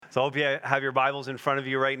So I hope you have your Bibles in front of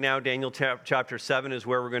you right now. Daniel chapter 7 is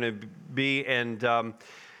where we're going to be, and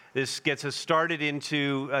this gets us started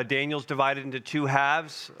into, Daniel's divided into two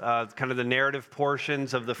halves, kind of the narrative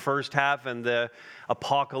portions of the first half and the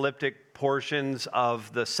apocalyptic portions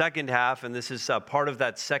of the second half, and this is part of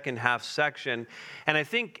that second half section. And I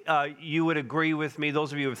think you would agree with me,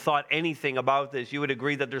 those of you who have thought anything about this, you would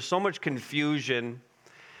agree that there's so much confusion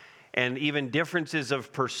and even differences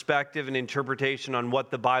of perspective and interpretation on what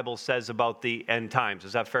the Bible says about the end times.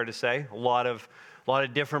 Is that fair to say? A lot of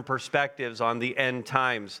different perspectives on the end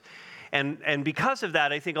times. And because of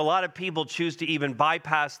that, I think a lot of people choose to even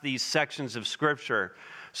bypass these sections of Scripture.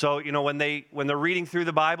 So, you know, when they're reading through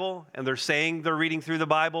the Bible and they're saying they're reading through the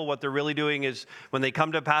Bible, what they're really doing is when they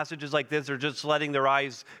come to passages like this, they're just letting their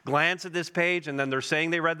eyes glance at this page and then they're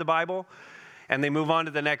saying they read the Bible. And they move on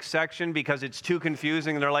to the next section because it's too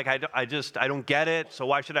confusing. And they're like, I don't get it, so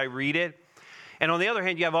why should I read it? And on the other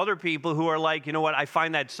hand, you have other people who are like, you know what, I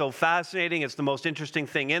find that so fascinating. It's the most interesting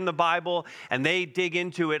thing in the Bible. And they dig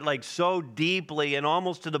into it like so deeply and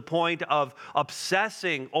almost to the point of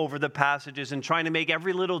obsessing over the passages and trying to make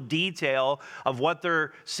every little detail of what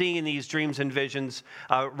they're seeing in these dreams and visions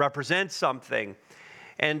represent something.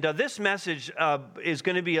 And this message is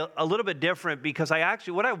going to be a little bit different because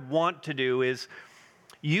what I want to do is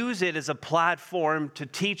use it as a platform to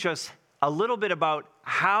teach us a little bit about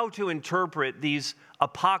how to interpret these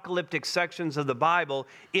apocalyptic sections of the Bible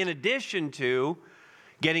in addition to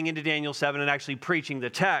getting into Daniel 7 and actually preaching the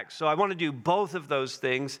text. So I want to do both of those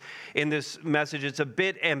things in this message. It's a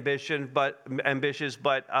bit ambitious, but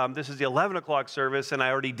this is the 11 o'clock service, and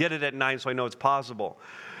I already did it at 9, so I know it's possible.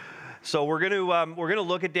 So we're going to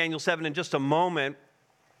look at Daniel 7 in just a moment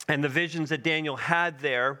and the visions that Daniel had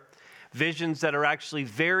there, visions that are actually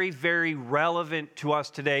very, very relevant to us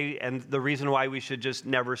today and the reason why we should just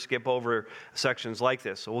never skip over sections like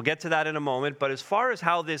this. So we'll get to that in a moment, but as far as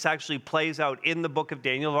how this actually plays out in the book of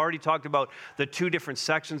Daniel, I've already talked about the two different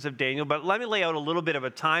sections of Daniel, but let me lay out a little bit of a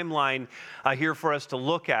timeline here for us to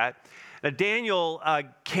look at. Now, Daniel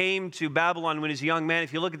came to Babylon when he was a young man.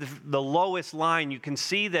 If you look at the lowest line, you can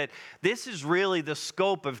see that this is really the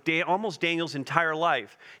scope of almost Daniel's entire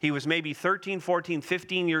life. He was maybe 13, 14,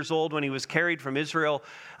 15 years old when he was carried from Israel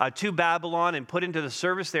to Babylon and put into the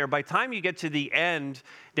service there. By the time you get to the end,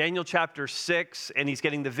 Daniel chapter 6, and he's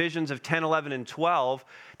getting the visions of 10, 11, and 12.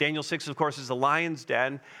 Daniel 6, of course, is the lion's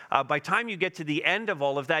den. By the time you get to the end of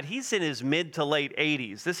all of that, he's in his mid to late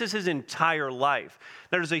 80s. This is his entire life.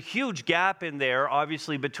 There's a huge gap in there,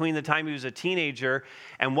 obviously, between the time he was a teenager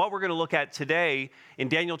and what we're going to look at today in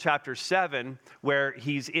Daniel chapter 7, where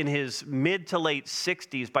he's in his mid to late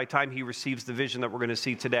 60s by the time he receives the vision that we're going to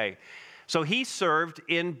see today. So he served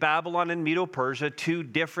in Babylon and Medo-Persia, two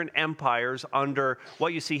different empires under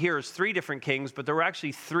what you see here is three different kings, but there were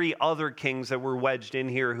actually three other kings that were wedged in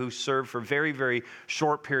here who served for very, very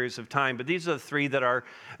short periods of time. But these are the three that are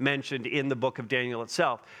mentioned in the book of Daniel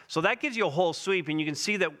itself. So that gives you a whole sweep, and you can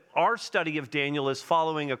see that our study of Daniel is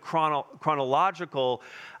following a chronological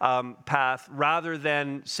path rather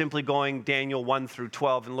than simply going Daniel 1 through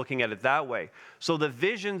 12 and looking at it that way. So the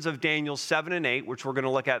visions of Daniel 7 and 8, which we're going to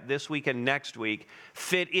look at this week and next week,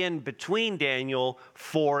 fit in between Daniel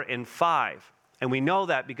 4 and 5. And we know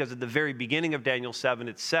that because at the very beginning of Daniel 7,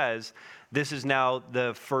 it says, this is now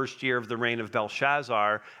the first year of the reign of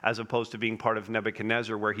Belshazzar, as opposed to being part of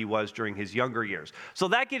Nebuchadnezzar, where he was during his younger years. So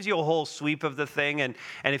that gives you a whole sweep of the thing. And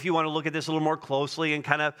if you want to look at this a little more closely and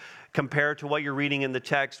kind of compare to what you're reading in the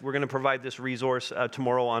text, we're going to provide this resource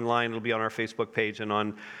tomorrow online. It'll be on our Facebook page and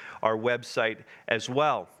on our website as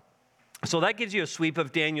well. So that gives you a sweep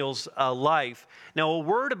of Daniel's life. Now, a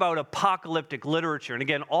word about apocalyptic literature. And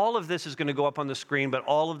again, all of this is going to go up on the screen, but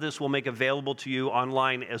all of this will make available to you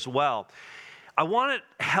online as well. I want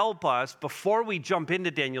to help us, before we jump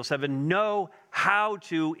into Daniel 7, know how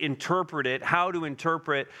to interpret it, how to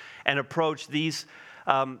interpret and approach these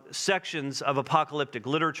sections of apocalyptic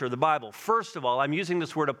literature of the Bible. First of all, I'm using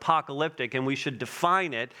this word apocalyptic, and we should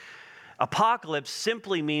define it. Apocalypse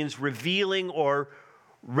simply means revealing or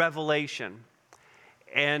revelation.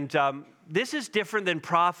 And this is different than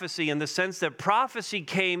prophecy in the sense that prophecy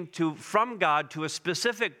came from God to a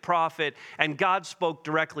specific prophet, and God spoke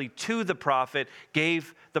directly to the prophet,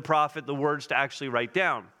 gave the prophet the words to actually write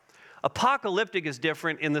down. Apocalyptic is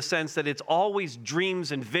different in the sense that it's always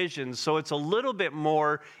dreams and visions, so it's a little bit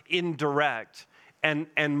more indirect and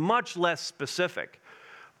much less specific.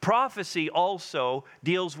 Prophecy also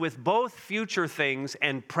deals with both future things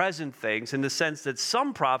and present things in the sense that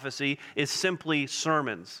some prophecy is simply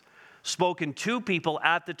sermons spoken to people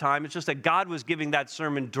at the time. It's just that God was giving that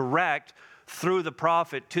sermon direct through the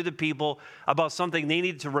prophet to the people about something they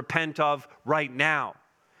needed to repent of right now.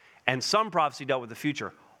 And some prophecy dealt with the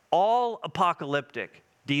future. All apocalyptic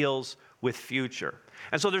deals with future.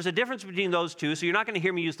 And so there's a difference between those two. So you're not going to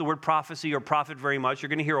hear me use the word prophecy or prophet very much. You're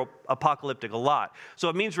going to hear apocalyptic a lot. So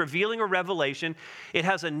it means revealing or revelation. It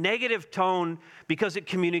has a negative tone because it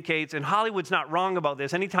communicates, and Hollywood's not wrong about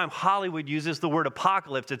this. Anytime Hollywood uses the word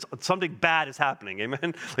apocalypse, it's something bad is happening,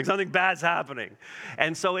 amen? Like something bad's happening.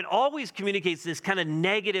 And so it always communicates this kind of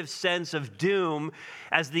negative sense of doom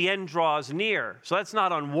as the end draws near. So that's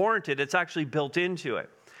not unwarranted. It's actually built into it.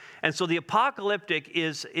 And so the apocalyptic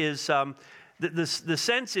is the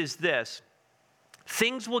sense is this: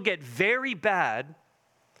 things will get very bad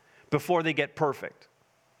before they get perfect.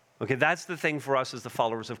 Okay, that's the thing for us as the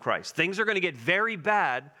followers of Christ. Things are going to get very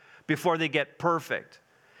bad before they get perfect.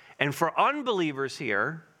 And for unbelievers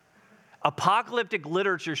here, apocalyptic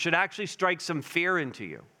literature should actually strike some fear into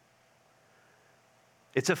you.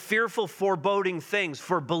 It's a fearful, foreboding thing.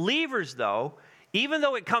 For believers, though, even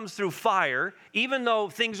though it comes through fire, even though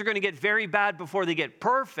things are going to get very bad before they get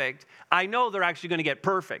perfect, I know they're actually going to get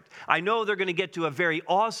perfect. I know they're going to get to a very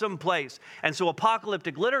awesome place. And so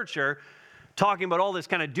apocalyptic literature, talking about all this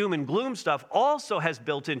kind of doom and gloom stuff, also has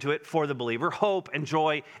built into it for the believer hope and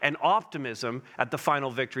joy and optimism at the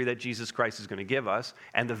final victory that Jesus Christ is going to give us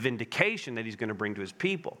and the vindication that he's going to bring to his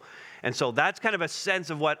people. And so that's kind of a sense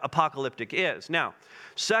of what apocalyptic is. Now,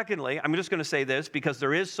 secondly, I'm just going to say this because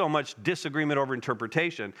there is so much disagreement over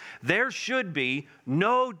interpretation. There should be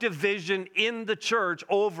no division in the church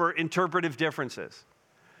over interpretive differences.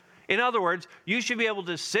 In other words, you should be able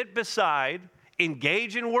to sit beside,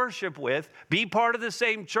 engage in worship with, be part of the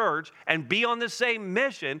same church, and be on the same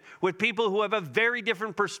mission with people who have a very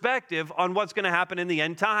different perspective on what's going to happen in the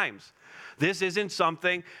end times. This isn't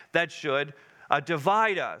something that should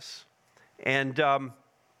divide us. And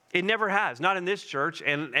it never has, not in this church.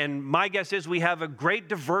 And my guess is we have a great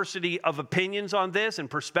diversity of opinions on this and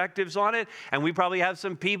perspectives on it. And we probably have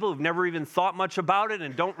some people who've never even thought much about it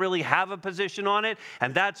and don't really have a position on it.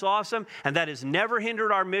 And that's awesome. And that has never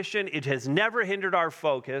hindered our mission. It has never hindered our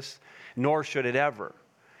focus, nor should it ever,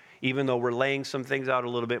 even though we're laying some things out a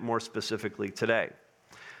little bit more specifically today.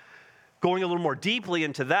 Going a little more deeply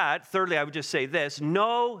into that, thirdly, I would just say this: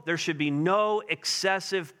 no, there should be no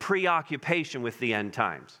excessive preoccupation with the end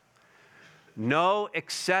times. No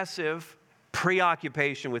excessive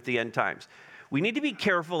preoccupation with the end times. We need to be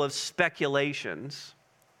careful of speculations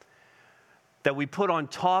that we put on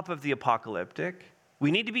top of the apocalyptic.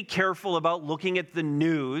 We need to be careful about looking at the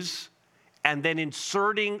news and then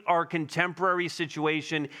inserting our contemporary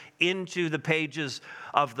situation into the pages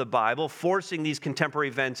of the Bible, forcing these contemporary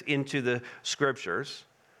events into the scriptures.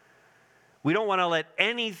 We don't want to let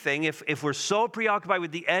anything, if we're so preoccupied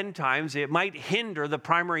with the end times, it might hinder the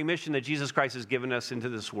primary mission that Jesus Christ has given us into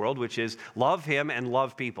this world, which is love him and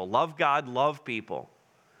love people. Love God, love people.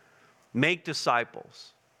 Make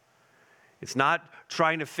disciples. It's not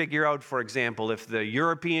trying to figure out, for example, if the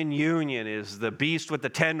European Union is the beast with the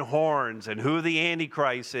 10 horns and who the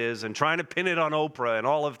Antichrist is and trying to pin it on Oprah and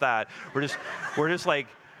all of that. We're just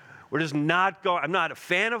not going. I'm not a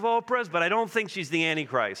fan of Oprah's, but I don't think she's the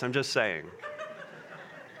Antichrist. I'm just saying.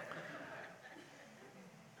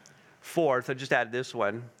 Fourth, I just added this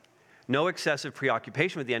one. No excessive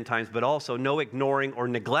preoccupation with the end times, but also no ignoring or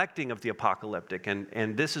neglecting of the apocalyptic.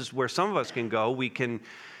 And this is where some of us can go. We can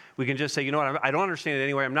just say, you know what, I don't understand it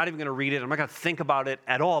anyway. I'm not even going to read it. I'm not going to think about it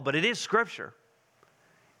at all. But it is Scripture.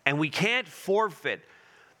 And we can't forfeit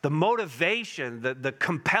the motivation, the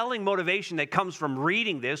compelling motivation that comes from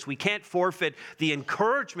reading this. We can't forfeit the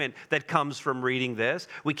encouragement that comes from reading this.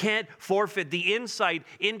 We can't forfeit the insight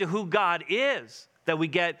into who God is that we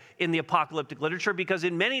get in the apocalyptic literature, because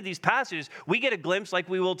in many of these passages, we get a glimpse, like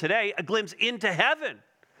we will today, a glimpse into heaven.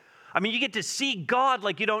 I mean, you get to see God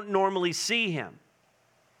like you don't normally see him.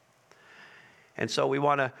 And so we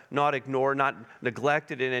want to not ignore, not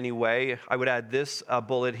neglect it in any way. I would add this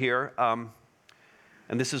bullet here.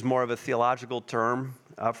 And this is more of a theological term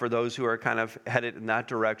for those who are kind of headed in that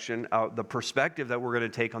direction. The perspective that we're going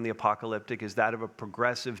to take on the apocalyptic is that of a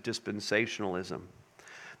progressive dispensationalism.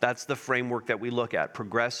 That's the framework that we look at,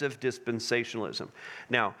 progressive dispensationalism.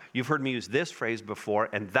 Now, you've heard me use this phrase before,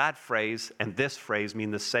 and that phrase and this phrase mean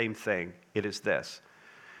the same thing. It is this: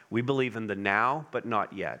 we believe in the now, but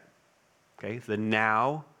not yet. Okay, the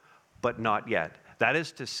now, but not yet. That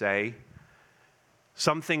is to say,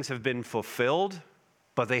 some things have been fulfilled,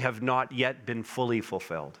 but they have not yet been fully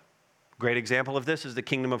fulfilled. Great example of this is the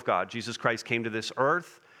kingdom of God. Jesus Christ came to this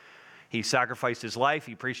earth. He sacrificed his life,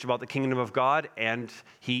 he preached about the kingdom of God, and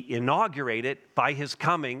he inaugurated by his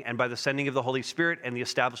coming and by the sending of the Holy Spirit and the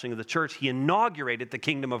establishing of the church, he inaugurated the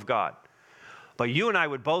kingdom of God. But you and I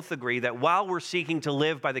would both agree that while we're seeking to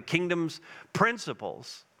live by the kingdom's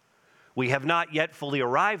principles, we have not yet fully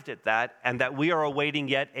arrived at that, and that we are awaiting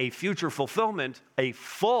yet a future fulfillment, a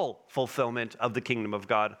full fulfillment of the kingdom of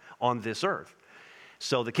God on this earth.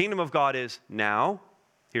 So the kingdom of God is now.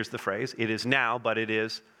 Here's the phrase, it is now, but it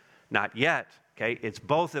is not yet. Okay, it's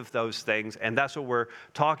both of those things, and that's what we're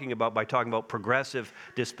talking about by talking about progressive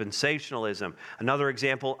dispensationalism. Another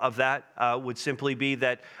example of that would simply be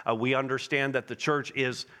that we understand that the church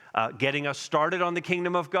is getting us started on the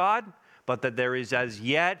kingdom of God, but that there is as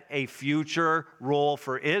yet a future role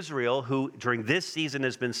for Israel, who during this season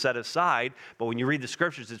has been set aside. But when you read the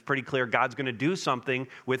scriptures, it's pretty clear God's going to do something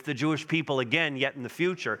with the Jewish people again, yet in the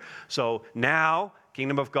future. So now,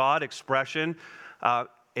 kingdom of God expression,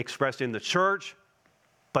 expressed in the church,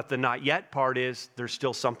 but the not yet part is there's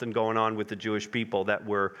still something going on with the Jewish people that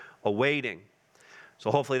we're awaiting. So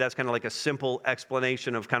hopefully that's kind of like a simple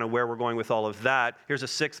explanation of kind of where we're going with all of that. Here's a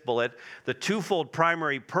sixth bullet. The twofold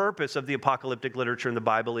primary purpose of the apocalyptic literature in the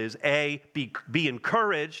Bible is A, be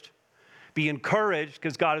encouraged. Be encouraged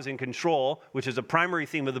because God is in control, which is a primary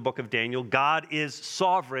theme of the book of Daniel. God is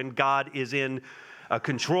sovereign. God is in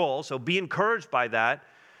control. So be encouraged by that.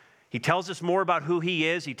 He tells us more about who he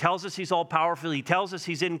is. He tells us he's all-powerful. He tells us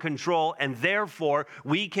he's in control, and therefore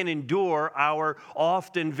we can endure our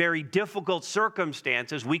often very difficult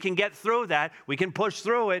circumstances. We can get through that. We can push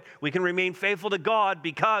through it. We can remain faithful to God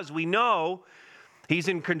because we know he's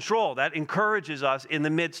in control. That encourages us in the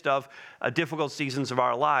midst of difficult seasons of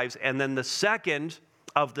our lives. And then the second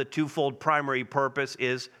of the twofold primary purpose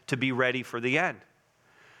is to be ready for the end.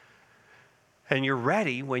 And you're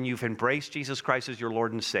ready when you've embraced Jesus Christ as your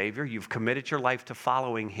Lord and Savior, you've committed your life to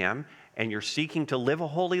following him, and you're seeking to live a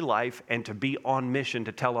holy life and to be on mission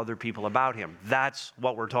to tell other people about him. That's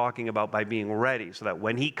what we're talking about by being ready, so that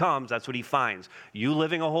when he comes, that's what he finds. You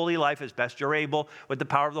living a holy life as best you're able with the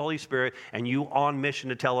power of the Holy Spirit, and you on mission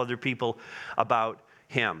to tell other people about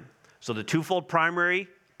him. So the twofold primary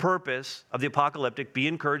purpose of the apocalyptic, be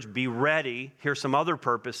encouraged, be ready. Here's some other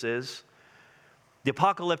purposes. The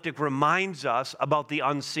apocalyptic reminds us about the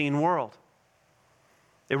unseen world.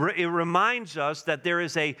 It reminds us that there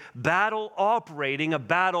is a battle operating, a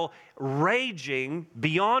battle raging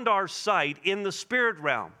beyond our sight in the spirit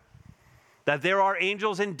realm. That there are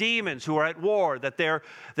angels and demons who are at war, that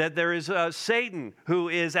there is Satan who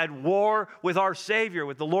is at war with our Savior,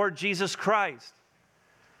 with the Lord Jesus Christ.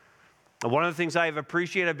 One of the things I have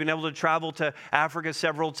appreciated, I've been able to travel to Africa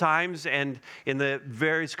several times, and in the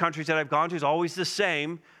various countries that I've gone to, is always the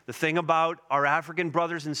same. The thing about our African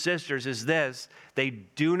brothers and sisters is this: they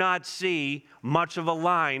do not see much of a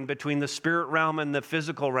line between the spirit realm and the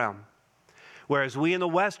physical realm. Whereas we in the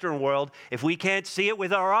Western world, if we can't see it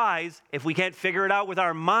with our eyes, if we can't figure it out with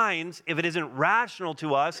our minds, if it isn't rational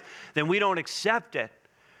to us, then we don't accept it.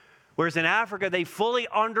 Whereas in Africa, they fully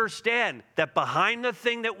understand that behind the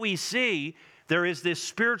thing that we see, there is this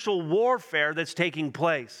spiritual warfare that's taking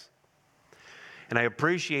place. And I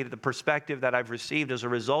appreciated the perspective that I've received as a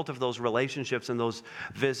result of those relationships and those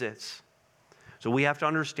visits. So we have to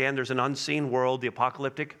understand there's an unseen world. The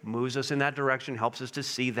apocalyptic moves us in that direction, helps us to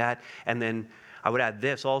see that. And then I would add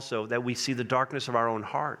this also, that we see the darkness of our own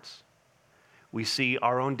hearts. We see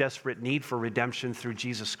our own desperate need for redemption through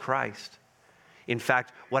Jesus Christ. In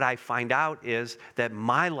fact, what I find out is that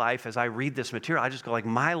my life, as I read this material, I just go like,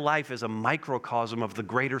 my life is a microcosm of the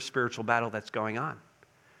greater spiritual battle that's going on.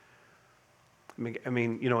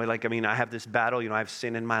 I have this battle, I have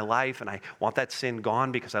sin in my life, and I want that sin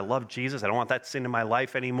gone because I love Jesus. I don't want that sin in my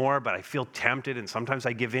life anymore, but I feel tempted, and sometimes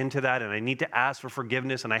I give in to that, and I need to ask for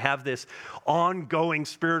forgiveness, and I have this ongoing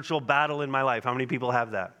spiritual battle in my life. How many people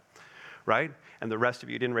have that, right? And the rest of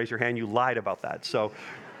you didn't raise your hand. You lied about that. So,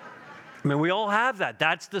 we all have that.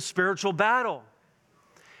 That's the spiritual battle.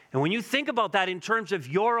 And when you think about that in terms of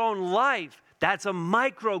your own life, that's a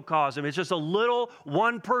microcosm. It's just a little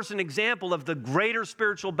one-person example of the greater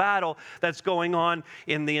spiritual battle that's going on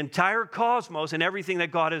in the entire cosmos and everything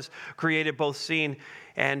that God has created, both seen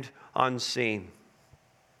and unseen.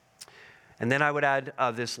 And then I would add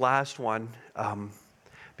this last one,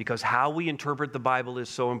 because how we interpret the Bible is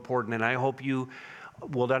so important, and I hope you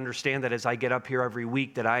will understand that as I get up here every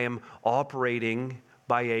week, that I am operating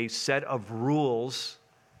by a set of rules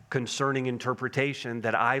concerning interpretation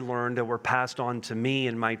that I learned that were passed on to me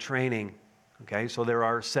in my training, Okay, so there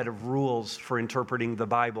are a set of rules for interpreting the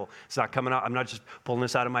Bible. It's not coming out, I'm not just pulling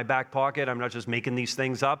this out of my back pocket. I'm not just making these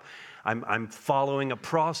things up. I'm following a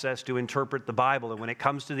process to interpret the Bible. And when it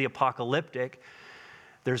comes to the apocalyptic,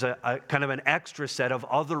 there's a kind of an extra set of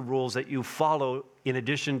other rules that you follow in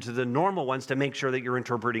addition to the normal ones to make sure that you're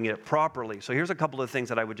interpreting it properly. So here's a couple of things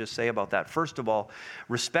that I would just say about that. First of all,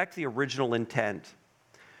 respect the original intent.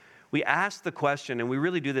 We ask the question, and we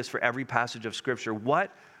really do this for every passage of Scripture,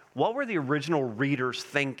 what were the original readers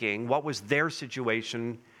thinking? What was their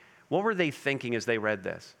situation? What were they thinking as they read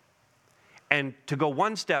this? And to go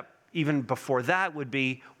one step even before that would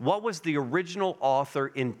be, what was the original author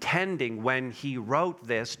intending when he wrote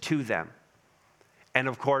this to them? And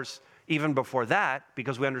of course, even before that,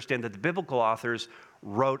 because we understand that the biblical authors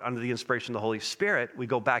wrote under the inspiration of the Holy Spirit, we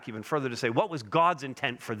go back even further to say, what was God's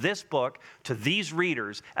intent for this book to these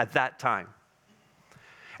readers at that time?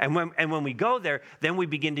 And when we go there, then we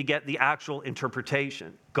begin to get the actual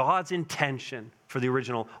interpretation, God's intention for the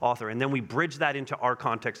original author. And then we bridge that into our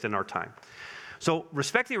context and our time. So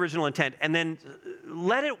respect the original intent, and then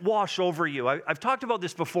let it wash over you. I've talked about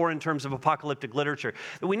this before in terms of apocalyptic literature.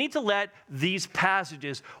 That we need to let these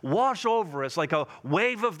passages wash over us like a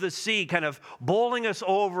wave of the sea, kind of bowling us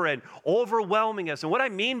over and overwhelming us. And what I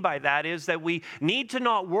mean by that is that we need to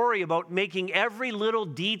not worry about making every little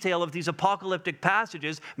detail of these apocalyptic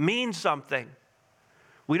passages mean something.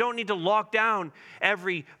 We don't need to lock down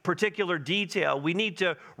every particular detail. We need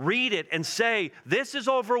to read it and say, this is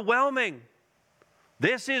overwhelming.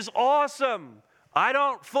 This is awesome. I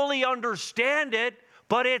don't fully understand it,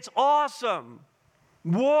 but it's awesome.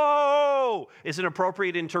 Whoa! Is an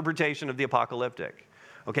appropriate interpretation of the apocalyptic.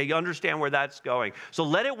 Okay, you understand where that's going. So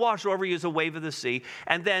let it wash over you as a wave of the sea.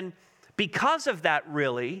 And then, because of that,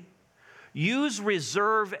 really, use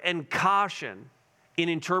reserve and caution in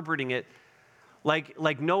interpreting it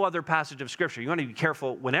like no other passage of Scripture. You want to be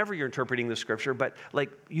careful whenever you're interpreting the Scripture, but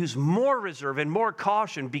use more reserve and more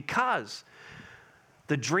caution, because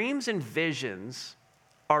the dreams and visions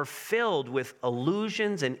are filled with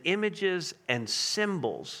illusions and images and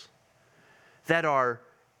symbols that are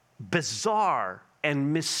bizarre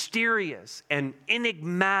and mysterious and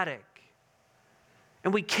enigmatic.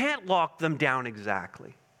 And we can't lock them down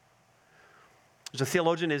exactly. There's a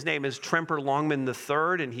theologian, his name is Tremper Longman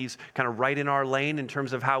III, and he's kind of right in our lane in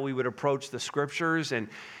terms of how we would approach the Scriptures.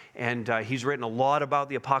 And he's written a lot about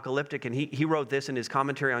the apocalyptic, and he wrote this in his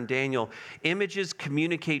commentary on Daniel: images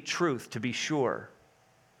communicate truth, to be sure,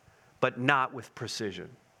 but not with precision.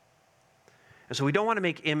 And so we don't want to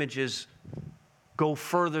make images go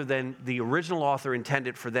further than the original author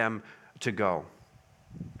intended for them to go.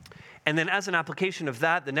 And then as an application of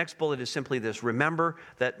that, the next bullet is simply this: remember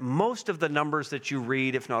that most of the numbers that you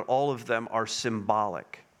read, if not all of them, are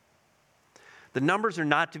symbolic. The numbers are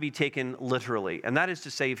not to be taken literally. And that is to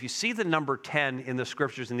say, if you see the number 10 in the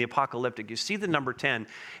Scriptures, in the apocalyptic, you see the number 10,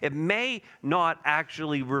 it may not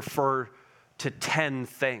actually refer to 10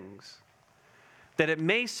 things. That it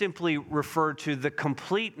may simply refer to the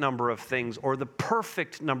complete number of things, or the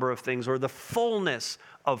perfect number of things, or the fullness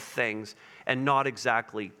of things, and not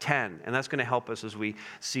exactly 10. And that's going to help us as we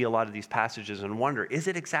see a lot of these passages and wonder, is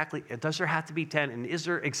it exactly, does there have to be 10? And is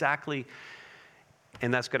there exactly...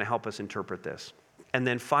 And that's going to help us interpret this. And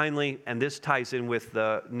then finally, and this ties in with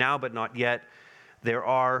the now but not yet, there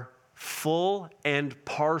are full and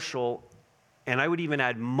partial, and I would even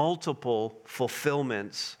add multiple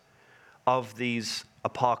fulfillments of these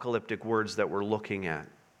apocalyptic words that we're looking at.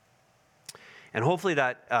 And hopefully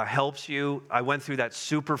that helps you. I went through that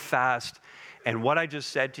super fast. And what I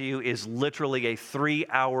just said to you is literally a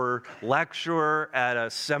 3-hour lecture at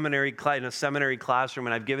a seminary classroom,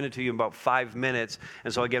 and I've given it to you in about 5 minutes.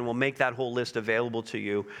 And so again, we'll make that whole list available to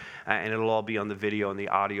you, and it'll all be on the video and the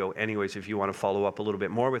audio anyways if you want to follow up a little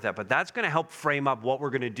bit more with that. But that's going to help frame up what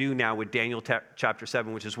we're going to do now with Daniel chapter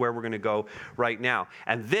 7, which is where we're going to go right now.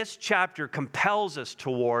 And this chapter compels us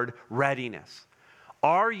toward readiness.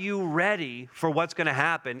 Are you ready for what's going to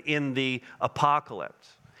happen in the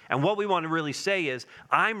apocalypse? And what we want to really say is,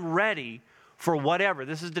 I'm ready for whatever.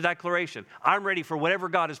 This is the declaration. I'm ready for whatever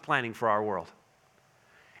God is planning for our world.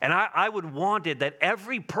 And I would want it that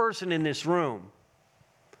every person in this room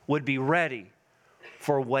would be ready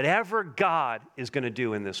for whatever God is going to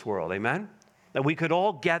do in this world. Amen? That we could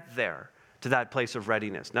all get there to that place of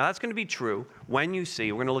readiness. Now, that's going to be true when you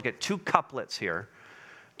see, we're going to look at 2 couplets here,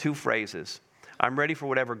 2 phrases. I'm ready for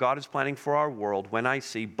whatever God is planning for our world when I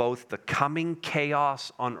see both the coming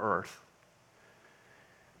chaos on earth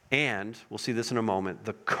and, we'll see this in a moment,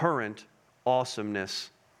 the current awesomeness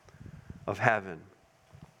of heaven.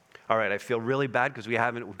 All right, I feel really bad because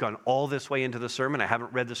we've gone all this way into the sermon. I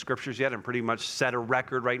haven't read the scriptures yet. I'm pretty much set a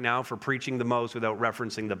record right now for preaching the most without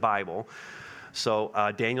referencing the Bible. So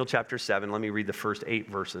Daniel chapter 7, let me read the first 8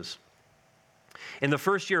 verses. In the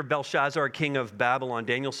first year of Belshazzar, king of Babylon,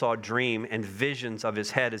 Daniel saw a dream and visions of his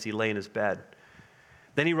head as he lay in his bed.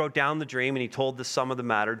 Then he wrote down the dream and he told the sum of the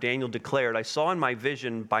matter. Daniel declared, I saw in my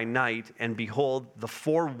vision by night, and behold, the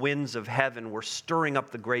 4 winds of heaven were stirring up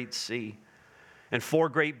the great sea. And 4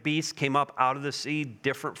 great beasts came up out of the sea,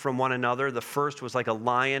 different from one another. The first was like a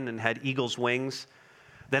lion and had eagle's wings.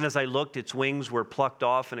 Then as I looked, its wings were plucked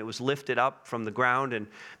off, and it was lifted up from the ground and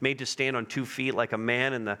made to stand on 2 feet like a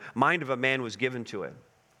man, and the mind of a man was given to it.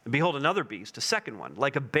 And behold, another beast, a second one,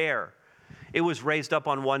 like a bear. It was raised up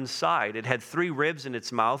on one side. It had 3 ribs in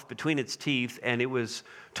its mouth between its teeth, and it was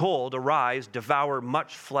told, arise, devour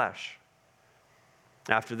much flesh.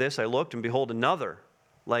 After this I looked, and behold, another,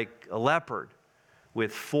 like a leopard,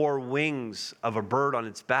 with 4 wings of a bird on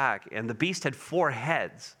its back. And the beast had 4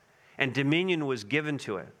 heads, and dominion was given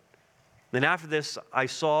to it. Then after this I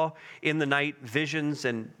saw in the night visions,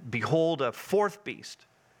 and behold, a 4th beast,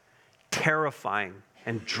 terrifying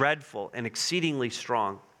and dreadful and exceedingly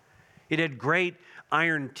strong. It had great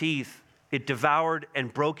iron teeth. It devoured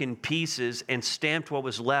and broke in pieces and stamped what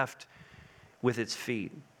was left with its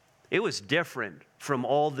feet. It was different from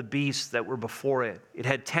all the beasts that were before it. It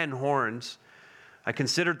had 10 horns. I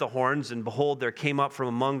considered the horns, and behold, there came up from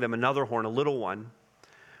among them another horn, a little one,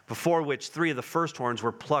 before which 3 of the first horns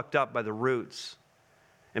were plucked up by the roots.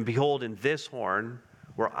 And behold, in this horn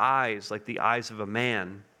were eyes like the eyes of a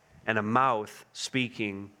man, and a mouth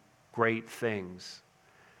speaking great things.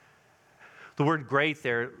 The word great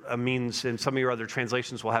there means, in some of your other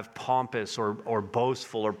translations, will have pompous or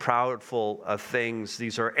boastful or proudful things.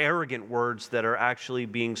 These are arrogant words that are actually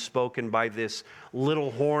being spoken by this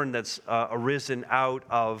little horn that's arisen out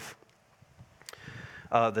of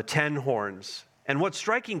the 10 horns. And what's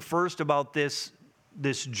striking first about this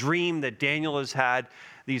dream that Daniel has had,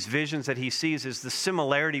 these visions that he sees, is the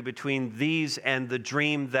similarity between these and the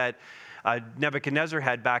dream that Nebuchadnezzar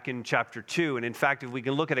had back in chapter 2. And in fact, if we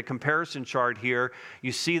can look at a comparison chart here,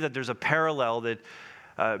 you see that there's a parallel that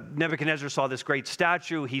Nebuchadnezzar saw this great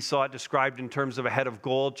statue. He saw it described in terms of a head of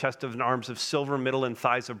gold, chest and arms of silver, middle and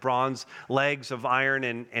thighs of bronze, legs of iron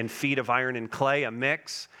and feet of iron and clay, a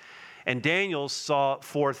mix. And Daniel saw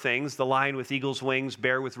 4 things: the lion with eagle's wings,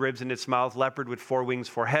 bear with ribs in its mouth, leopard with 4 wings,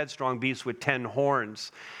 4 heads, strong beast with 10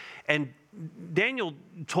 horns. And Daniel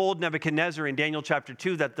told Nebuchadnezzar in Daniel chapter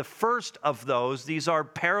 2 that the first of those, these are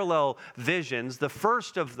parallel visions, the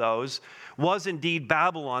first of those was indeed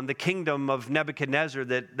Babylon, the kingdom of Nebuchadnezzar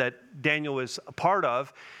that Daniel was a part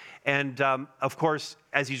of. And of course,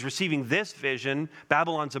 as he's receiving this vision,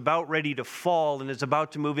 Babylon's about ready to fall and is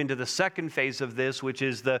about to move into the second phase of this, which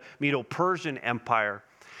is the Medo-Persian Empire.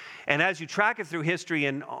 And as you track it through history,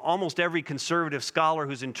 and almost every conservative scholar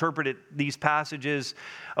who's interpreted these passages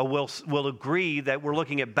will agree that we're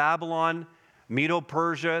looking at Babylon,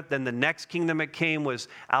 Medo-Persia, then the next kingdom that came was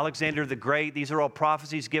Alexander the Great. These are all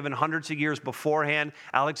prophecies given hundreds of years beforehand.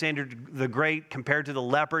 Alexander the Great, compared to the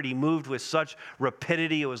leopard, he moved with such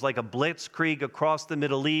rapidity. It was like a blitzkrieg across the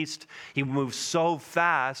Middle East. He moved so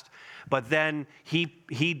fast. But then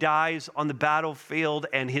he dies on the battlefield,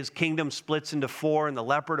 and his kingdom splits into 4. And the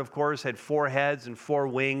leopard, of course, had 4 heads and 4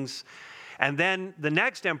 wings. And then the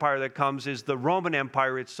next empire that comes is the Roman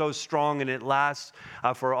Empire. It's so strong, and it lasts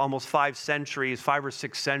for almost 5 or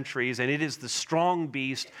 6 centuries. And it is the strong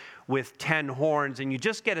beast with 10 horns. And you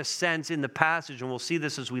just get a sense in the passage, and we'll see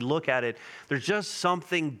this as we look at it, there's just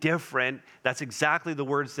something different. That's exactly the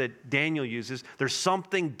words that Daniel uses. There's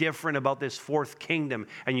something different about this 4th kingdom.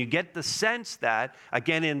 And you get the sense that,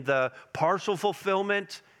 again, in the partial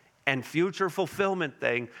fulfillment and future fulfillment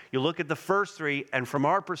thing, you look at the first 3, and from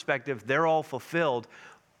our perspective, they're all fulfilled.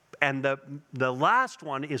 And the last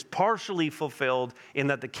one is partially fulfilled in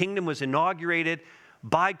that the kingdom was inaugurated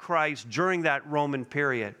by Christ during that Roman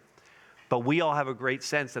period. But we all have a great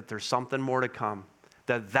sense that there's something more to come,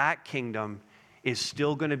 that kingdom is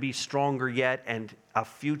still going to be stronger yet and a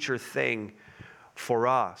future thing for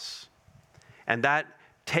us. And that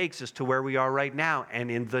takes us to where we are right now, and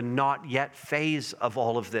in the not yet phase of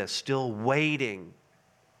all of this, still waiting.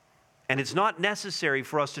 And it's not necessary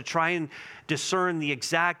for us to try and discern the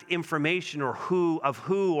exact information or who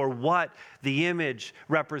or what the image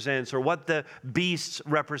represents or what the beasts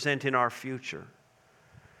represent in our future.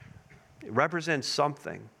 It represents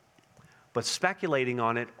something, but speculating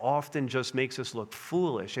on it often just makes us look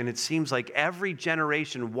foolish. And it seems like every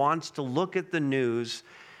generation wants to look at the news,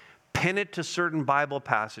 pin it to certain Bible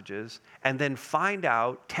passages, and then find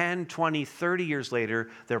out 10, 20, 30 years later,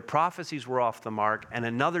 their prophecies were off the mark, and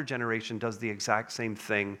another generation does the exact same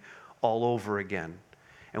thing all over again.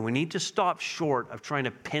 And we need to stop short of trying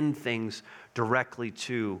to pin things directly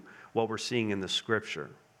to what we're seeing in the Scripture.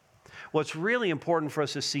 What's really important for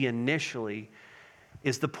us to see initially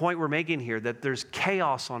is the point we're making here, that there's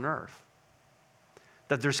chaos on earth.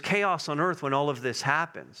 That there's chaos on earth when all of this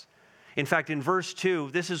happens. In fact, in verse 2,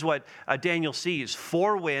 this is what Daniel sees.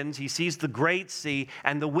 4 winds, he sees the great sea,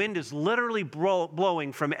 and the wind is literally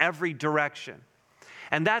blowing from every direction.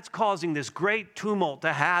 And that's causing this great tumult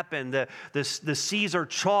to happen. The seas are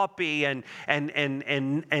choppy and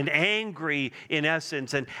angry in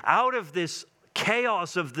essence. And out of this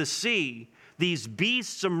chaos of the sea, these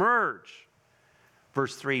beasts emerge.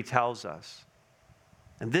 Verse 3 tells us.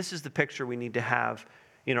 And this is the picture we need to have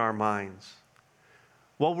in our minds.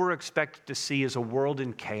 What we're expected to see is a world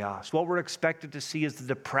in chaos. What we're expected to see is the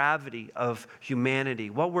depravity of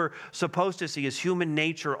humanity. What we're supposed to see is human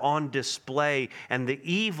nature on display and the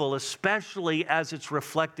evil, especially as it's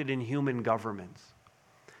reflected in human governments.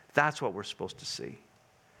 That's what we're supposed to see.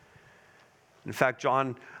 In fact,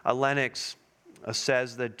 John Lennox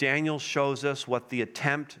says that Daniel shows us what the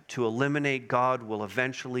attempt to eliminate God will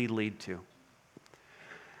eventually lead to.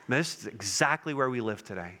 And this is exactly where we live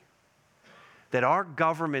today. That our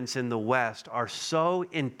governments in the West are so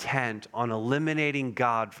intent on eliminating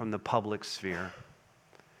God from the public sphere.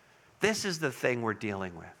 This is the thing we're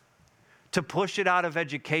dealing with. To push it out of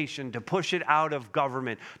education, to push it out of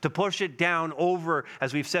government, to push it down over,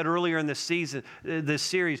 as we've said earlier in this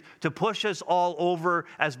series, to push us all over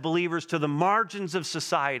as believers to the margins of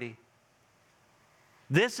society.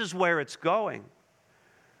 This is where it's going.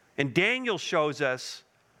 And Daniel shows us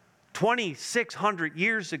 2,600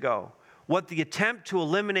 years ago what the attempt to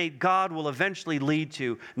eliminate God will eventually lead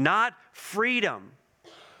to. Not freedom,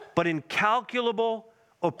 but incalculable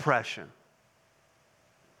oppression.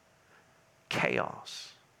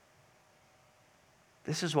 Chaos.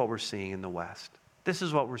 This is what we're seeing in the West. This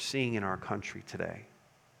is what we're seeing in our country today.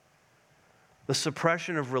 The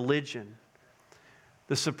suppression of religion,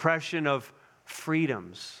 the suppression of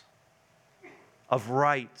freedoms, of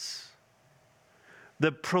rights,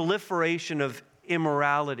 the proliferation of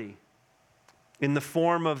immorality in the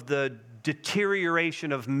form of the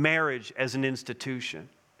deterioration of marriage as an institution.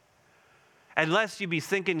 Unless you be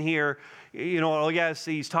thinking here, oh yes,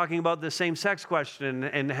 he's talking about the same-sex question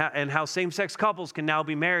and how same-sex couples can now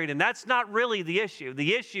be married. And that's not really the issue.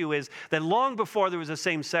 The issue is that long before there was a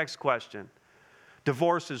same-sex question,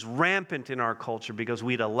 divorce is rampant in our culture because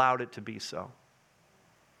we'd allowed it to be so.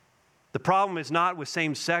 The problem is not with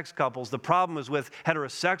same-sex couples. The problem is with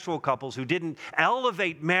heterosexual couples who didn't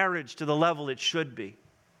elevate marriage to the level it should be.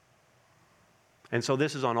 And so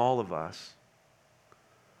this is on all of us.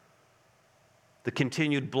 The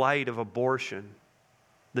continued blight of abortion,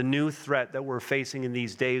 the new threat that we're facing in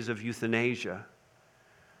these days of euthanasia,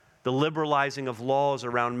 the liberalizing of laws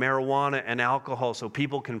around marijuana and alcohol so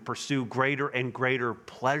people can pursue greater and greater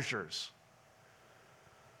pleasures,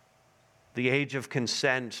 the age of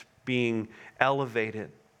consent being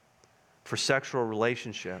elevated for sexual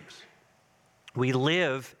relationships. We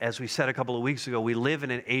live, as we said a couple of weeks ago, we live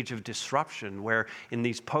in an age of disruption where in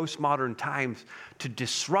these postmodern times, to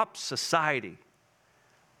disrupt society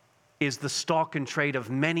is the stock and trade of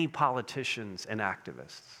many politicians and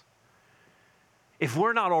activists. If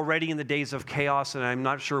we're not already in the days of chaos, and I'm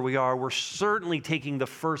not sure we are, we're certainly taking the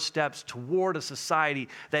first steps toward a society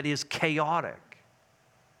that is chaotic.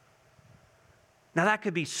 Now that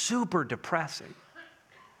could be super depressing,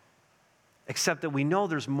 except that we know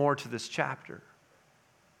there's more to this chapter.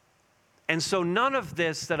 And so none of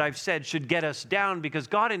this that I've said should get us down because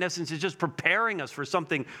God, in essence, is just preparing us for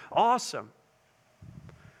something awesome.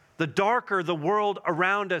 The darker the world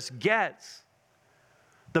around us gets,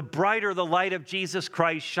 the brighter the light of Jesus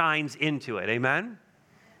Christ shines into it. Amen?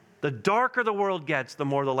 The darker the world gets, the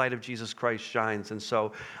more the light of Jesus Christ shines. And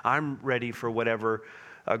so I'm ready for whatever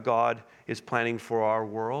God is planning for our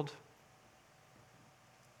world.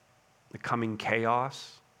 The coming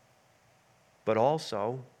chaos, but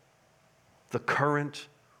also the current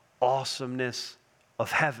awesomeness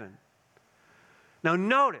of heaven. Now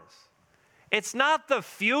notice, it's not the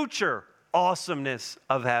future awesomeness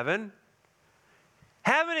of heaven.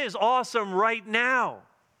 Heaven is awesome right now.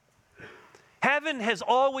 Heaven has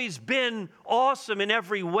always been awesome in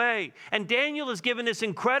every way. And Daniel is given this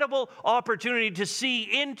incredible opportunity to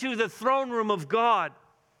see into the throne room of God.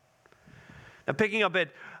 Now, picking up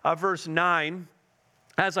at verse 9,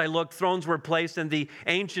 as I looked, thrones were placed, and the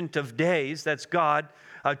Ancient of Days, that's God,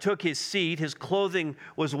 took his seat. His clothing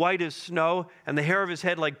was white as snow, and the hair of his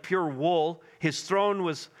head like pure wool. His throne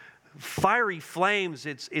was fiery flames.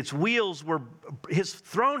 His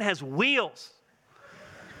throne has wheels.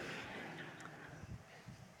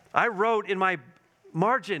 I wrote in my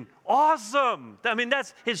margin, awesome. I mean,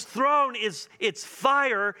 his throne it's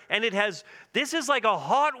fire, and this is like a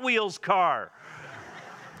Hot Wheels car.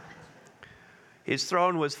 His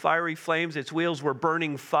throne was fiery flames. Its wheels were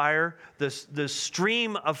burning fire. The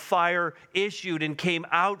stream of fire issued and came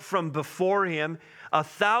out from before him.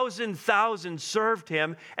 1,000,000 served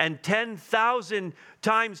him, and 10,000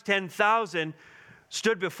 times 10,000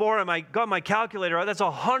 stood before him. I got my calculator out. That's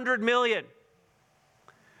 100 million.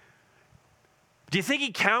 Do you think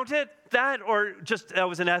he counted that, or just that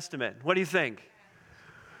was an estimate? What do you think?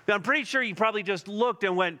 I'm pretty sure he probably just looked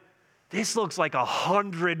and went, this looks like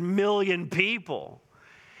 100 million people.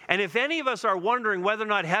 And if any of us are wondering whether or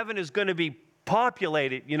not heaven is going to be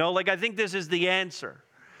populated, I think this is the answer.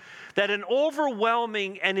 That an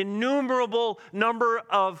overwhelming and innumerable number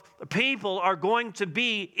of people are going to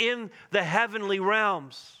be in the heavenly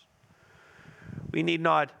realms. We need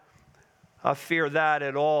not fear that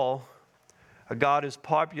at all. God is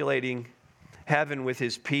populating heaven with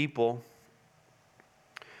his people.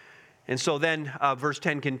 And so then verse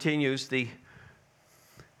 10 continues. This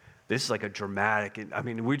is like a dramatic,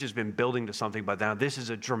 we've just been building to something, but now this is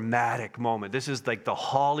a dramatic moment. This is like the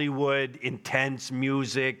Hollywood intense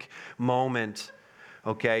music moment.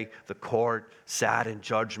 Okay, the court sat in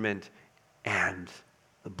judgment and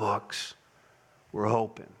the books were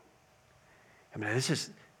open. This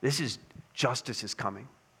is justice is coming.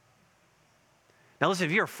 Now listen,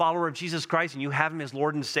 if you're a follower of Jesus Christ and you have him as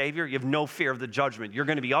Lord and Savior, you have no fear of the judgment. You're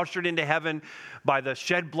going to be ushered into heaven by the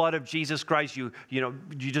shed blood of Jesus Christ. You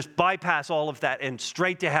just bypass all of that and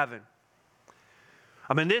straight to heaven.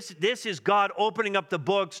 This is God opening up the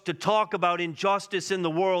books to talk about injustice in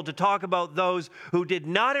the world, to talk about those who did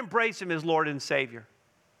not embrace him as Lord and Savior.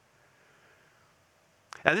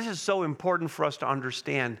 And this is so important for us to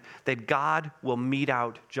understand that God will mete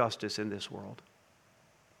out justice in this world.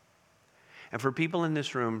 And for people in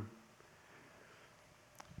this room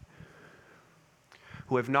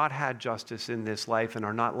who have not had justice in this life and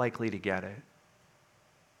are not likely to get it,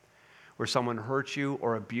 where someone hurt you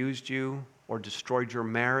or abused you or destroyed your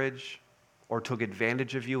marriage or took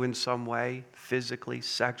advantage of you in some way, physically,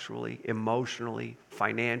 sexually, emotionally,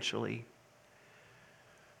 financially,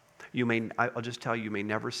 I'll just tell you, you may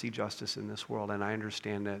never see justice in this world, and I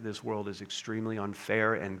understand that this world is extremely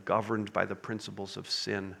unfair and governed by the principles of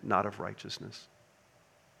sin, not of righteousness.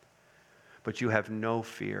 But you have no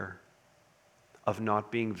fear of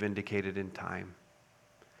not being vindicated in time,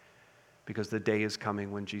 because the day is coming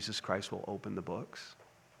when Jesus Christ will open the books,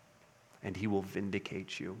 and he will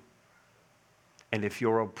vindicate you. And if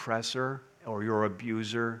your oppressor or your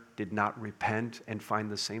abuser did not repent and find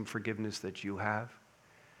the same forgiveness that you have,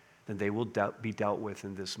 then they will be dealt with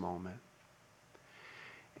in this moment.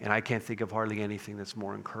 And I can't think of hardly anything that's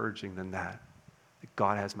more encouraging than that. That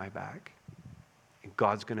God has my back, and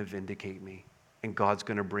God's going to vindicate me, and God's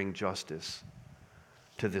going to bring justice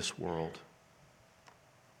to this world.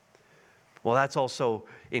 Well, that's also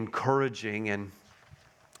encouraging, and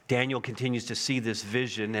Daniel continues to see this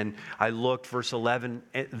vision, and I looked, verse 11,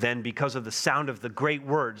 then because of the sound of the great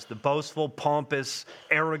words, the boastful, pompous,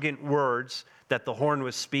 arrogant words that the horn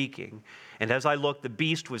was speaking. And as I looked, the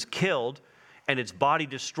beast was killed, and its body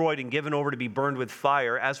destroyed and given over to be burned with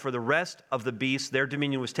fire. As for the rest of the beasts, their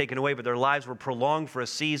dominion was taken away, but their lives were prolonged for a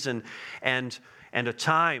season and a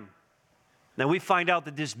time. Now we find out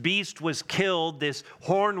that this beast was killed, this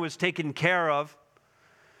horn was taken care of.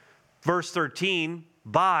 Verse 13,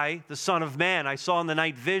 by the Son of Man. I saw in the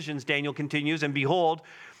night visions, Daniel continues, and behold,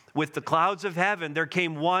 with the clouds of heaven, there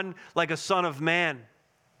came one like a son of man.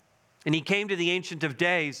 And he came to the Ancient of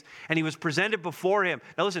Days, and he was presented before him.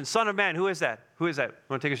 Now listen, Son of Man, who is that? Who is that? You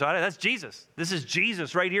want to take a shot at it? That's Jesus. This is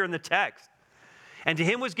Jesus right here in the text. And to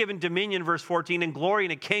him was given dominion, verse 14, and glory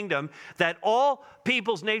and a kingdom, that all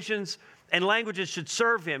peoples, nations, and languages should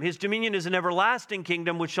serve him. His dominion is an everlasting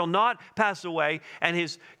kingdom which shall not pass away, and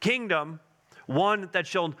his kingdom one that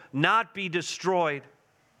shall not be destroyed.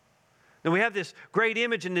 Now we have this great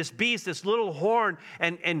image in this beast, this little horn,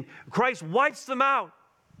 and Christ wipes them out.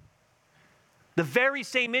 The very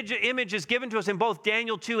same image is given to us in both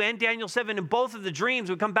Daniel 2 and Daniel 7 in both of the dreams.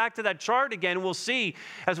 We'll come back to that chart again, and we'll see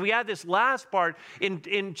as we add this last part.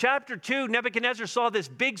 In chapter 2, Nebuchadnezzar saw this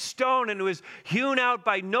big stone, and it was hewn out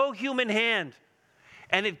by no human hand.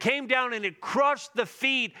 And it came down and it crushed the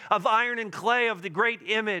feet of iron and clay of the great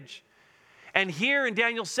image. And here in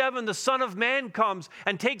Daniel 7, the Son of Man comes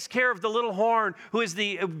and takes care of the little horn, who is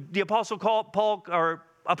the Apostle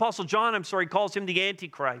John, calls him the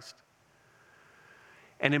Antichrist.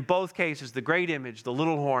 And in both cases, the great image, the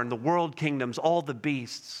little horn, the world kingdoms, all the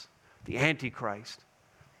beasts, the Antichrist,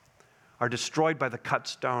 are destroyed by the cut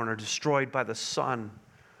stone, are destroyed by the Son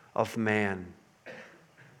of Man,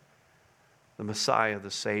 the Messiah,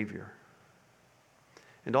 the Savior.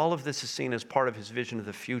 And all of this is seen as part of his vision of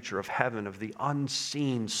the future, of heaven, of the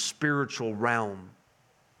unseen spiritual realm.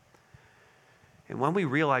 And when we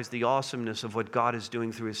realize the awesomeness of what God is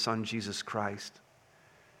doing through his Son, Jesus Christ,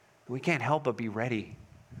 we can't help but be ready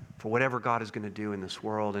for whatever God is going to do in this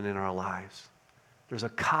world and in our lives. There's a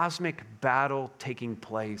cosmic battle taking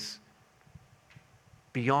place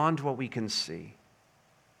beyond what we can see.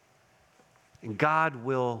 And God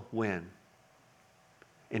will win.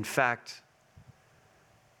 In fact,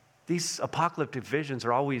 these apocalyptic visions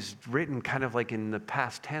are always written kind of like in the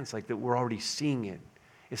past tense, like that we're already seeing it.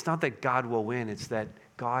 It's not that God will win, it's that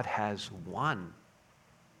God has won.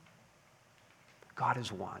 God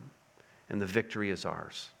has won, and the victory is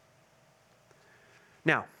ours.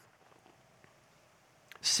 Now,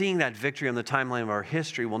 seeing that victory on the timeline of our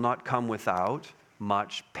history will not come without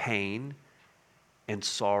much pain and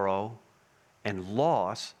sorrow and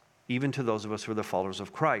loss, even to those of us who are the followers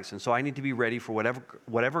of Christ. And so I need to be ready for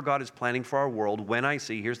whatever God is planning for our world when I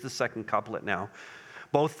see, here's the second couplet now,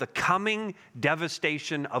 both the coming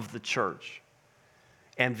devastation of the church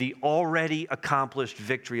and the already accomplished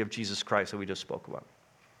victory of Jesus Christ that we just spoke about.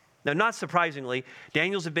 Now, not surprisingly,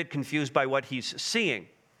 Daniel's a bit confused by what he's seeing.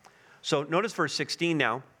 So notice verse 16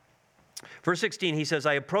 now. Verse 16, he says,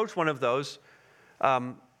 I approached one of those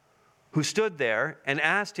who stood there and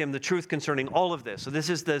asked him the truth concerning all of this. So this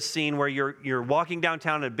is the scene where you're walking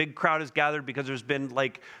downtown and a big crowd is gathered because there's been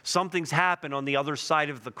like something's happened on the other side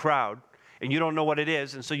of the crowd and you don't know what it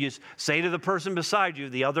is. And so you say to the person beside you,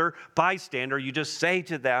 the other bystander, you just say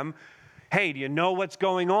to them, hey, do you know what's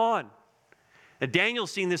going on? Now, Daniel's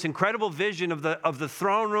seen this incredible vision of the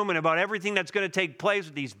throne room and about everything that's going to take place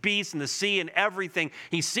with these beasts and the sea and everything.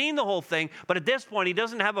 He's seen the whole thing, but at this point, he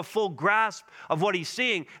doesn't have a full grasp of what he's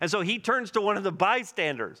seeing. And so he turns to one of the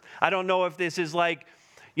bystanders. I don't know if this is like,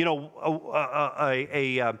 you know,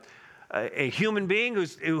 a human being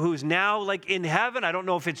who's now like in heaven. I don't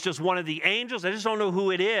know if it's just one of the angels. I just don't know who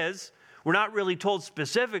it is. We're not really told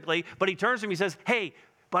specifically, but he turns to him, he says, hey,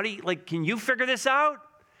 buddy, like, can you figure this out?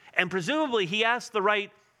 And presumably he asked the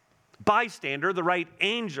right bystander, the right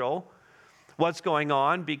angel, what's going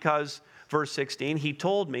on, because verse 16, he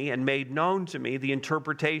told me and made known to me the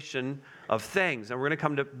interpretation of things. And we're going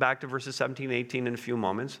to come back to verses 17 and 18 in a few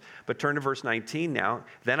moments, but turn to verse 19 now.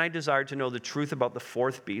 Then I desired to know the truth about the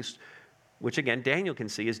fourth beast, which again Daniel can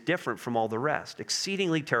see is different from all the rest,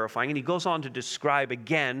 exceedingly terrifying. And he goes on to describe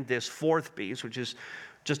again this fourth beast, which is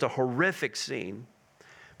just a horrific scene.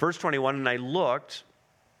 Verse 21, and I looked,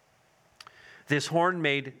 this horn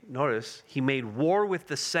made, notice, he made war with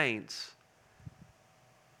the saints.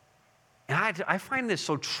 And I find this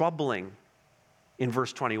so troubling in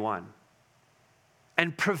verse 21.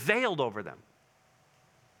 And prevailed over them.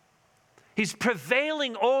 He's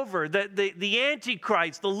prevailing over the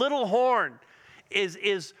Antichrist, the little horn,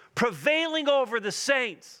 is prevailing over the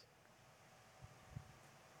saints.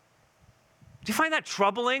 Do you find that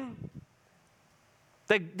troubling?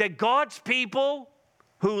 That God's people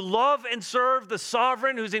who love and serve the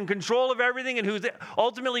sovereign, who's in control of everything and who's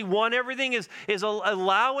ultimately won everything, is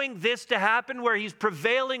allowing this to happen where he's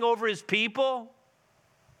prevailing over his people?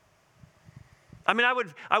 I mean,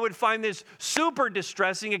 I would find this super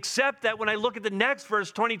distressing, except that when I look at the next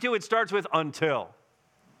verse, 22, it starts with until.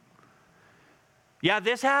 Yeah,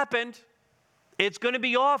 this happened. It's going to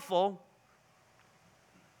be awful.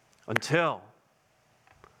 Until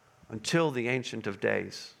the Ancient of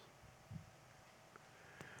Days.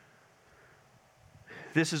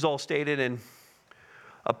 This is all stated in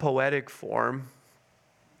a poetic form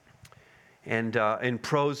and in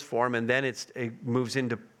prose form, and then it moves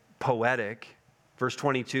into poetic. Verse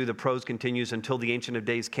 22, the prose continues, until the Ancient of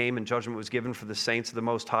Days came and judgment was given for the saints of the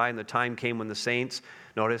Most High, and the time came when the saints,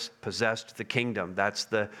 notice, possessed the kingdom. That's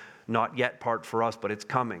the not yet part for us, but it's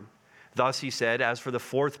coming. Thus he said, as for the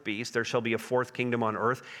fourth beast, there shall be a fourth kingdom on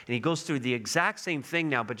earth. And he goes through the exact same thing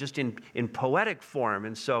now, but just in poetic form.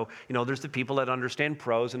 And so, you know, there's the people that understand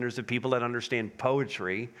prose and there's the people that understand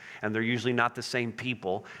poetry, and they're usually not the same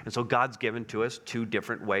people. And so God's given to us two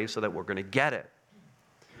different ways so that we're going to get it.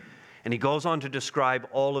 And he goes on to describe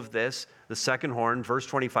all of this. The second horn, verse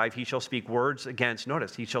 25, he shall speak words against,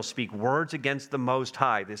 notice, he shall speak words against the Most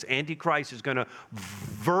High. This Antichrist is going to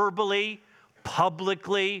verbally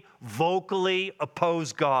publicly, vocally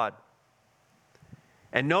oppose God.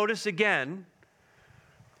 And notice again,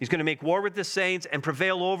 he's going to make war with the saints and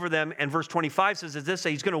prevail over them. And verse 25 says this,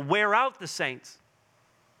 he's going to wear out the saints.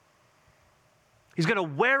 He's going to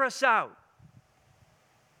wear us out.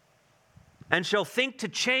 And shall think to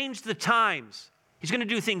change the times. He's going to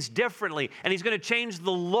do things differently. And he's going to change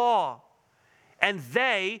the law. And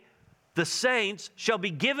they, the saints, shall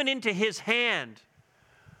be given into his hand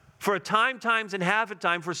for a time, times, and half a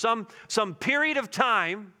time, for some period of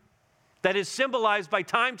time that is symbolized by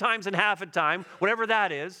time, times, and half a time, whatever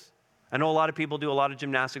that is. I know a lot of people do a lot of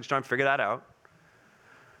gymnastics trying to figure that out.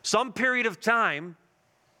 Some period of time,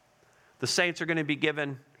 the saints are going to be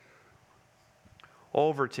given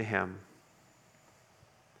over to him.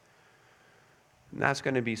 And that's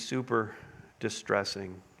going to be super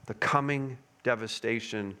distressing. The coming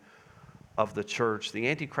devastation of the church. The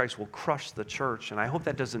Antichrist will crush the church, and I hope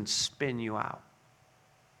that doesn't spin you out.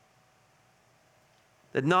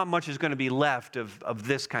 That not much is going to be left of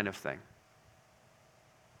this kind of thing.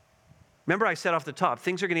 Remember I said off the top,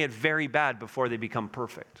 things are going to get very bad before they become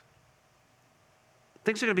perfect.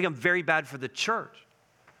 Things are going to become very bad for the church.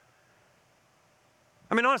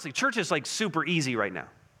 I mean, honestly, church is like super easy right now.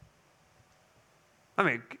 I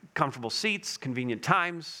mean, comfortable seats, convenient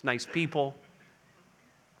times, nice people.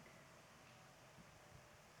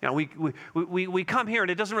 You know, we come here and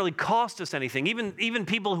it doesn't really cost us anything. Even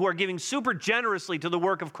people who are giving super generously to the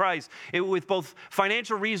work of Christ with both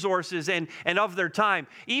financial resources and of their time,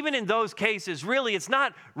 even in those cases, really, it's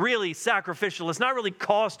not really sacrificial. It's not really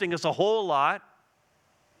costing us a whole lot,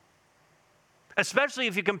 especially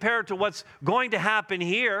if you compare it to what's going to happen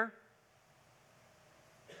here.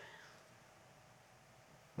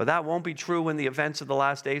 But that won't be true when the events of the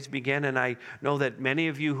last days begin. And I know that many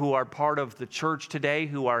of you who are part of the church today,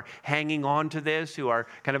 who are hanging on to this, who are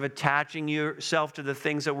kind of attaching yourself to the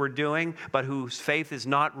things that we're doing, but whose faith is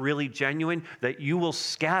not really genuine, that you will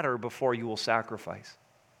scatter before you will sacrifice.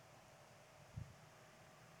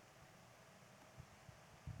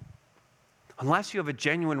 Unless you have a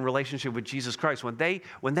genuine relationship with Jesus Christ,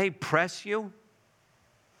 when they press you,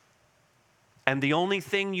 and the only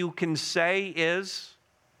thing you can say is,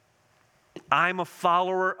 I'm a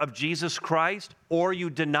follower of Jesus Christ, or you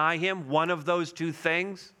deny him, one of those two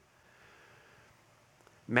things,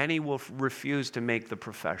 many will refuse to make the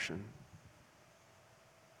profession.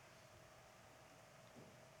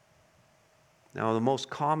 Now, the most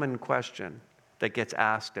common question that gets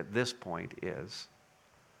asked at this point is,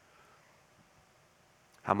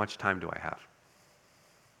 how much time do I have?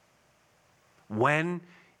 When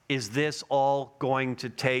is this all going to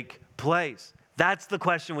take place? That's the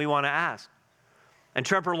question we want to ask. And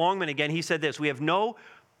Tremper Longman, again, he said this, we have no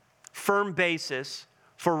firm basis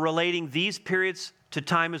for relating these periods to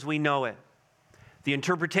time as we know it. The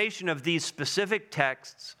interpretation of these specific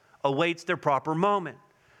texts awaits their proper moment.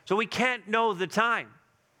 So we can't know the time.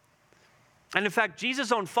 And in fact,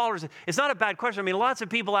 Jesus' own followers, it's not a bad question. I mean, lots of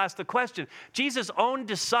people ask the question. Jesus' own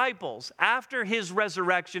disciples, after his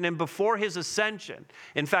resurrection and before his ascension,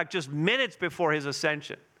 in fact, just minutes before his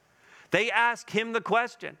ascension, they ask him the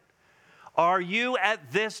question, are you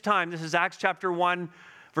at this time, this is Acts chapter 1,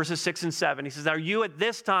 verses 6 and 7. He says, are you at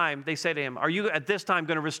this time, they say to him, are you at this time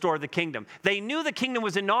going to restore the kingdom? They knew the kingdom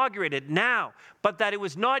was inaugurated now, but that it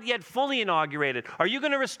was not yet fully inaugurated. Are you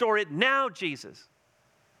going to restore it now, Jesus?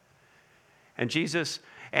 And Jesus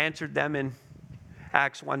answered them in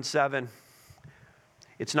Acts 1:7.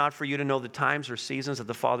 It's not for you to know the times or seasons that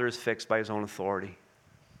the Father has fixed by his own authority.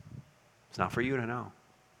 It's not for you to know.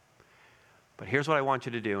 But here's what I want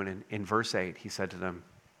you to do. And in verse 8, he said to them,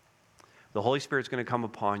 the Holy Spirit's going to come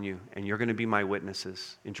upon you, and you're going to be my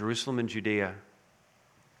witnesses in Jerusalem and Judea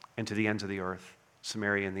and to the ends of the earth,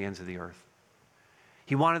 Samaria and the ends of the earth.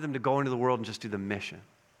 He wanted them to go into the world and just do the mission.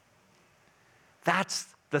 That's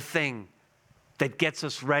the thing that gets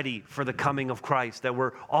us ready for the coming of Christ, that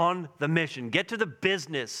we're on the mission. Get to the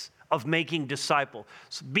business of making disciples.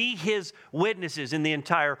 Be his witnesses in the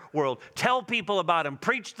entire world. Tell people about him.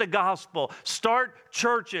 Preach the gospel. Start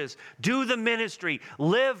churches. Do the ministry.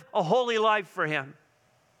 Live a holy life for him.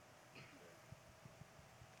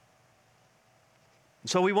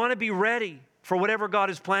 So we want to be ready for whatever God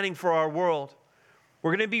is planning for our world.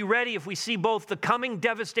 We're going to be ready if we see both the coming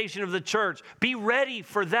devastation of the church. Be ready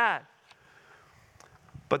for that.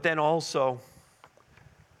 But then also,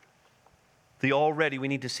 we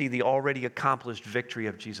need to see the already accomplished victory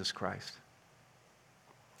of Jesus Christ.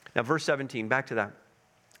 Now, verse 17, back to that.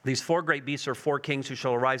 These four great beasts are four kings who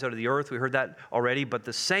shall arise out of the earth. We heard that already. But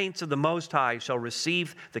the saints of the Most High shall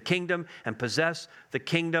receive the kingdom and possess the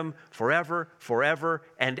kingdom forever, forever,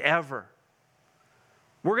 and ever.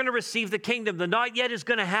 We're going to receive the kingdom. The not yet is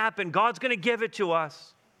going to happen. God's going to give it to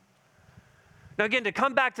us. Now again, to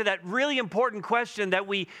come back to that really important question that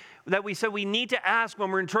we said we need to ask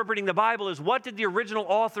when we're interpreting the Bible is, what did the original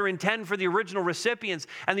author intend for the original recipients?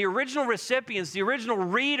 And the original recipients, the original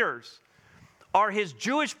readers, are his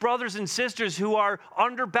Jewish brothers and sisters who are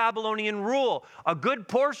under Babylonian rule, a good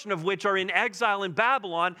portion of which are in exile in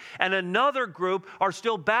Babylon, and another group are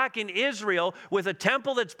still back in Israel with a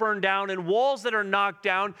temple that's burned down and walls that are knocked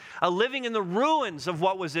down, living in the ruins of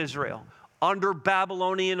what was Israel, under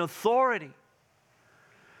Babylonian authority.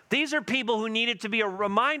 These are people who needed to be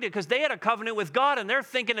reminded because they had a covenant with God, and they're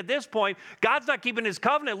thinking at this point, God's not keeping his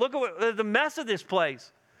covenant. Look at the mess of this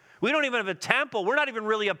place. We don't even have a temple. We're not even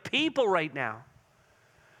really a people right now.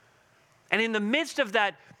 And in the midst of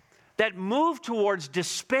that move towards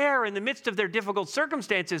despair, in the midst of their difficult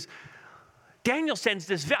circumstances, Daniel sends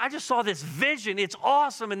this, I just saw this vision. It's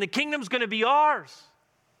awesome, and the kingdom's going to be ours.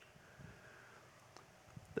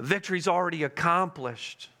 The victory's already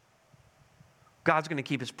accomplished. God's going to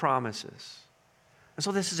keep his promises. And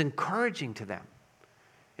so this is encouraging to them.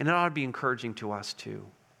 And it ought to be encouraging to us too.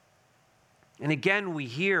 And again, we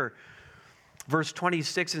hear verse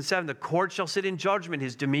 26 and 7, the court shall sit in judgment,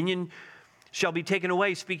 his dominion shall be taken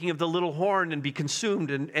away, speaking of the little horn, and be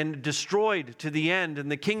consumed and destroyed to the end.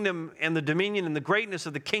 And the kingdom and the dominion and the greatness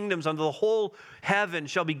of the kingdoms under the whole heaven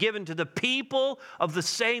shall be given to the people of the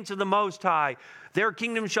saints of the Most High. Their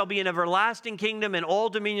kingdom shall be an everlasting kingdom, and all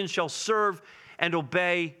dominions shall serve and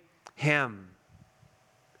obey him.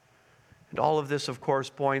 And all of this, of course,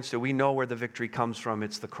 points to we know where the victory comes from.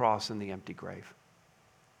 It's the cross and the empty grave.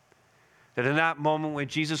 That in that moment when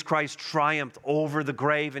Jesus Christ triumphed over the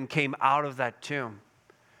grave and came out of that tomb,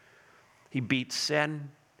 he beat sin,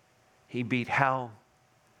 he beat hell,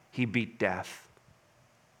 he beat death.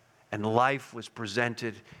 And life was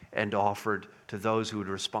presented and offered to those who would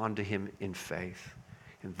respond to him in faith.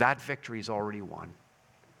 And that victory is already won.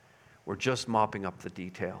 We're just mopping up the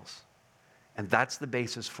details. And that's the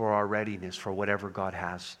basis for our readiness for whatever God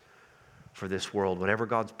has for this world, whatever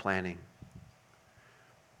God's planning.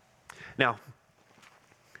 Now,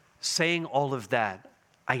 saying all of that,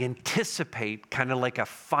 I anticipate kind of like a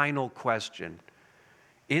final question.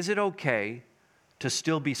 Is it okay to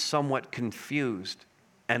still be somewhat confused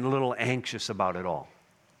and a little anxious about it all?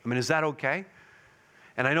 I mean, is that okay?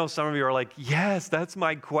 And I know some of you are like, yes, that's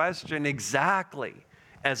my question exactly,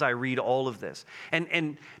 as I read all of this.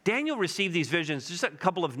 And Daniel received these visions, just a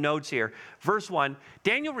couple of notes here. Verse 1,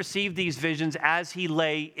 Daniel received these visions as he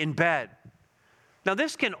lay in bed. Now,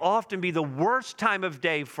 this can often be the worst time of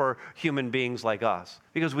day for human beings like us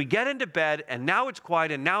because we get into bed and now it's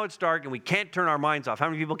quiet and now it's dark and we can't turn our minds off. How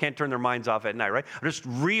many people can't turn their minds off at night, right? I'm just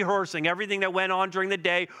rehearsing everything that went on during the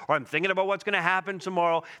day, or I'm thinking about what's going to happen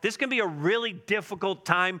tomorrow. This can be a really difficult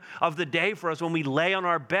time of the day for us when we lay on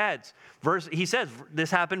our beds. He says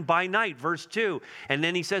this happened by night, verse 2. And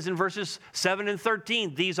then he says in verses 7 and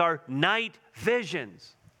 13, these are night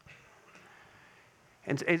visions.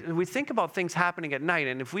 And we think about things happening at night,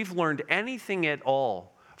 and if we've learned anything at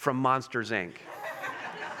all from Monsters, Inc.,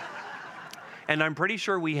 and I'm pretty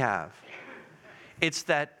sure we have, it's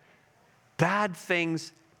that bad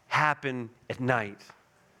things happen at night.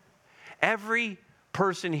 Every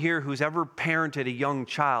person here who's ever parented a young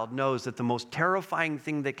child knows that the most terrifying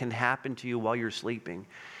thing that can happen to you while you're sleeping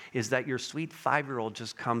is that your sweet 5-year-old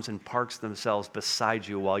just comes and parks themselves beside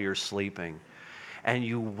you while you're sleeping. And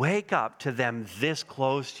you wake up to them this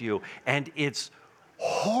close to you, and it's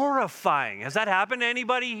horrifying. Has that happened to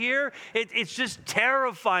anybody here? It's just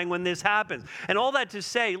terrifying when this happens. And all that to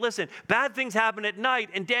say, listen, bad things happen at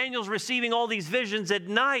night, and Daniel's receiving all these visions at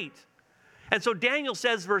night. And so Daniel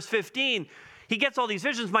says, verse 15, he gets all these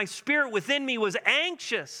visions. My spirit within me was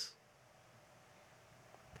anxious.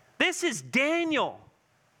 This is Daniel.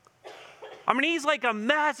 I mean, he's like a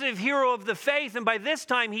massive hero of the faith, and by this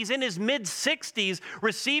time, he's in his mid-60s,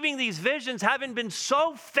 receiving these visions, having been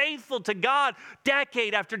so faithful to God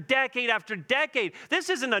decade after decade after decade. This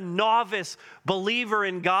isn't a novice believer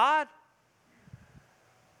in God.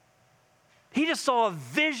 He just saw a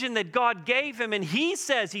vision that God gave him, and he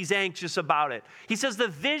says he's anxious about it. He says, the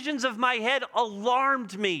visions of my head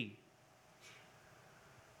alarmed me.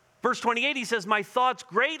 Verse 28, he says, my thoughts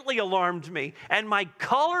greatly alarmed me, and my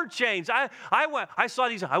color changed. I saw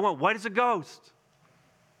these, I went white as a ghost.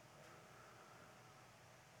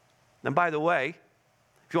 And by the way,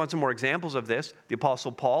 if you want some more examples of this, the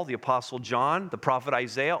Apostle Paul, the Apostle John, the prophet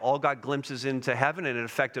Isaiah, all got glimpses into heaven, and it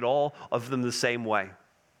affected all of them the same way.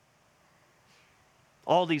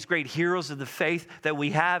 All these great heroes of the faith that we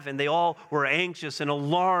have, and they all were anxious and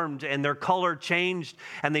alarmed, and their color changed,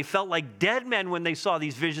 and they felt like dead men when they saw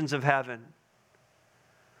these visions of heaven.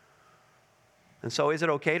 And so is it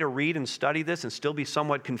okay to read and study this and still be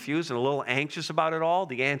somewhat confused and a little anxious about it all?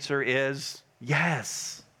 The answer is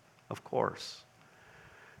yes, of course.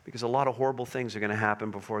 Because a lot of horrible things are going to happen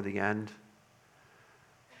before the end,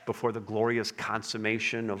 before the glorious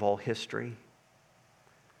consummation of all history.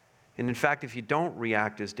 And in fact, if you don't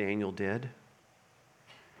react as Daniel did,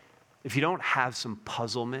 if you don't have some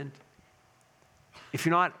puzzlement, if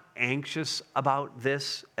you're not anxious about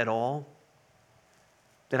this at all,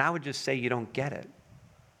 then I would just say you don't get it.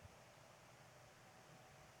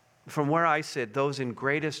 From where I sit, those in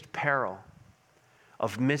greatest peril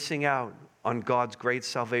of missing out on God's great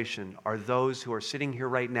salvation are those who are sitting here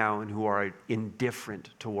right now and who are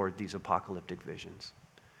indifferent toward these apocalyptic visions.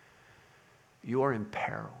 You are in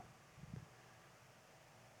peril.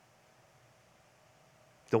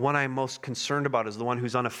 The one I'm most concerned about is the one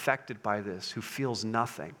who's unaffected by this, who feels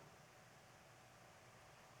nothing.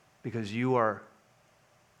 Because you are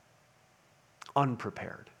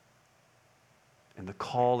unprepared. And the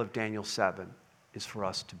call of Daniel 7 is for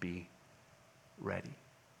us to be ready.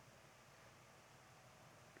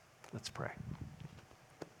 Let's pray.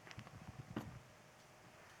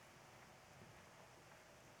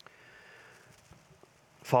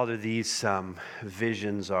 Father, these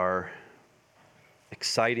visions are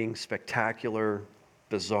exciting, spectacular,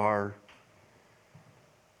 bizarre.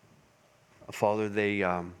 Father, they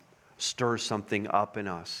stir something up in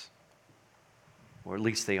us, or at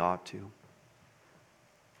least they ought to.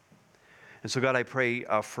 And so, God, I pray,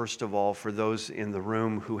 first of all, for those in the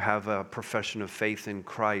room who have a profession of faith in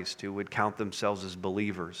Christ, who would count themselves as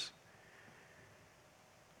believers.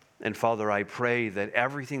 And Father, I pray that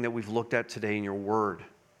everything that we've looked at today in your word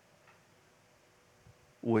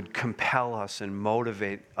would compel us and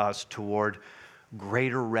motivate us toward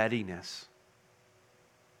greater readiness.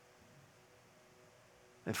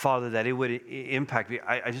 And Father, that it would impact.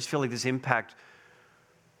 I just feel like this impact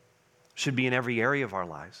should be in every area of our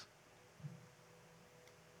lives.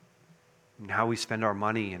 And how we spend our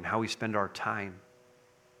money and how we spend our time,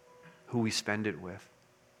 who we spend it with,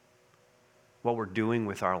 what we're doing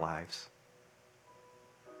with our lives.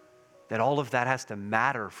 That all of that has to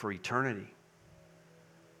matter for eternity.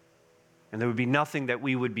 And there would be nothing that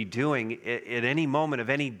we would be doing at any moment of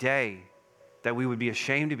any day that we would be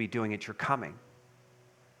ashamed to be doing at your coming.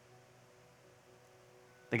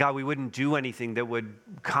 That God, we wouldn't do anything that would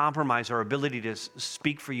compromise our ability to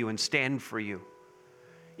speak for you and stand for you,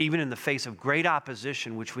 even in the face of great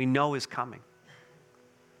opposition, which we know is coming.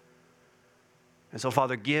 And so,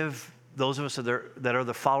 Father, give those of us that are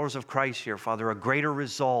the followers of Christ here, Father, a greater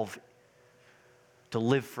resolve to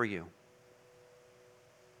live for you,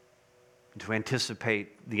 to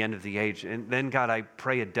anticipate the end of the age. And then, God, I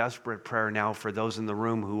pray a desperate prayer now for those in the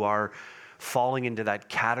room who are falling into that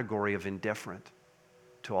category of indifferent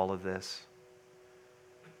to all of this.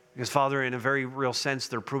 Because, Father, in a very real sense,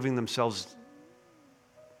 they're proving themselves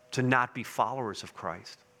to not be followers of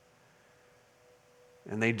Christ.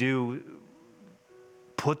 And they do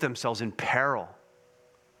put themselves in peril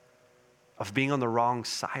of being on the wrong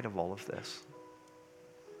side of all of this.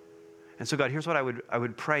 And so, God, here's what I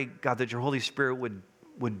would pray, God, that your Holy Spirit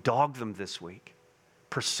would dog them this week,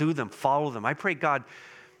 pursue them, follow them. I pray, God,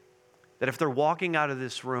 that if they're walking out of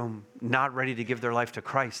this room not ready to give their life to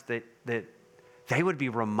Christ, that they would be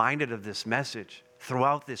reminded of this message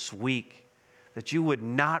throughout this week, that you would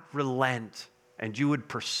not relent and you would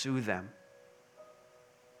pursue them.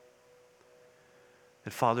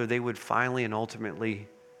 That, Father, they would finally and ultimately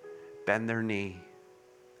bend their knee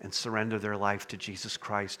and surrender their life to Jesus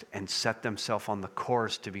Christ and set themselves on the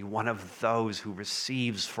course to be one of those who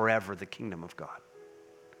receives forever the kingdom of God.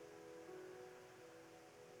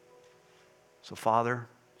 So, Father,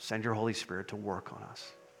 send your Holy Spirit to work on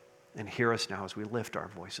us and hear us now as we lift our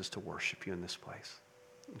voices to worship you in this place.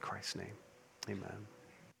 In Christ's name, amen.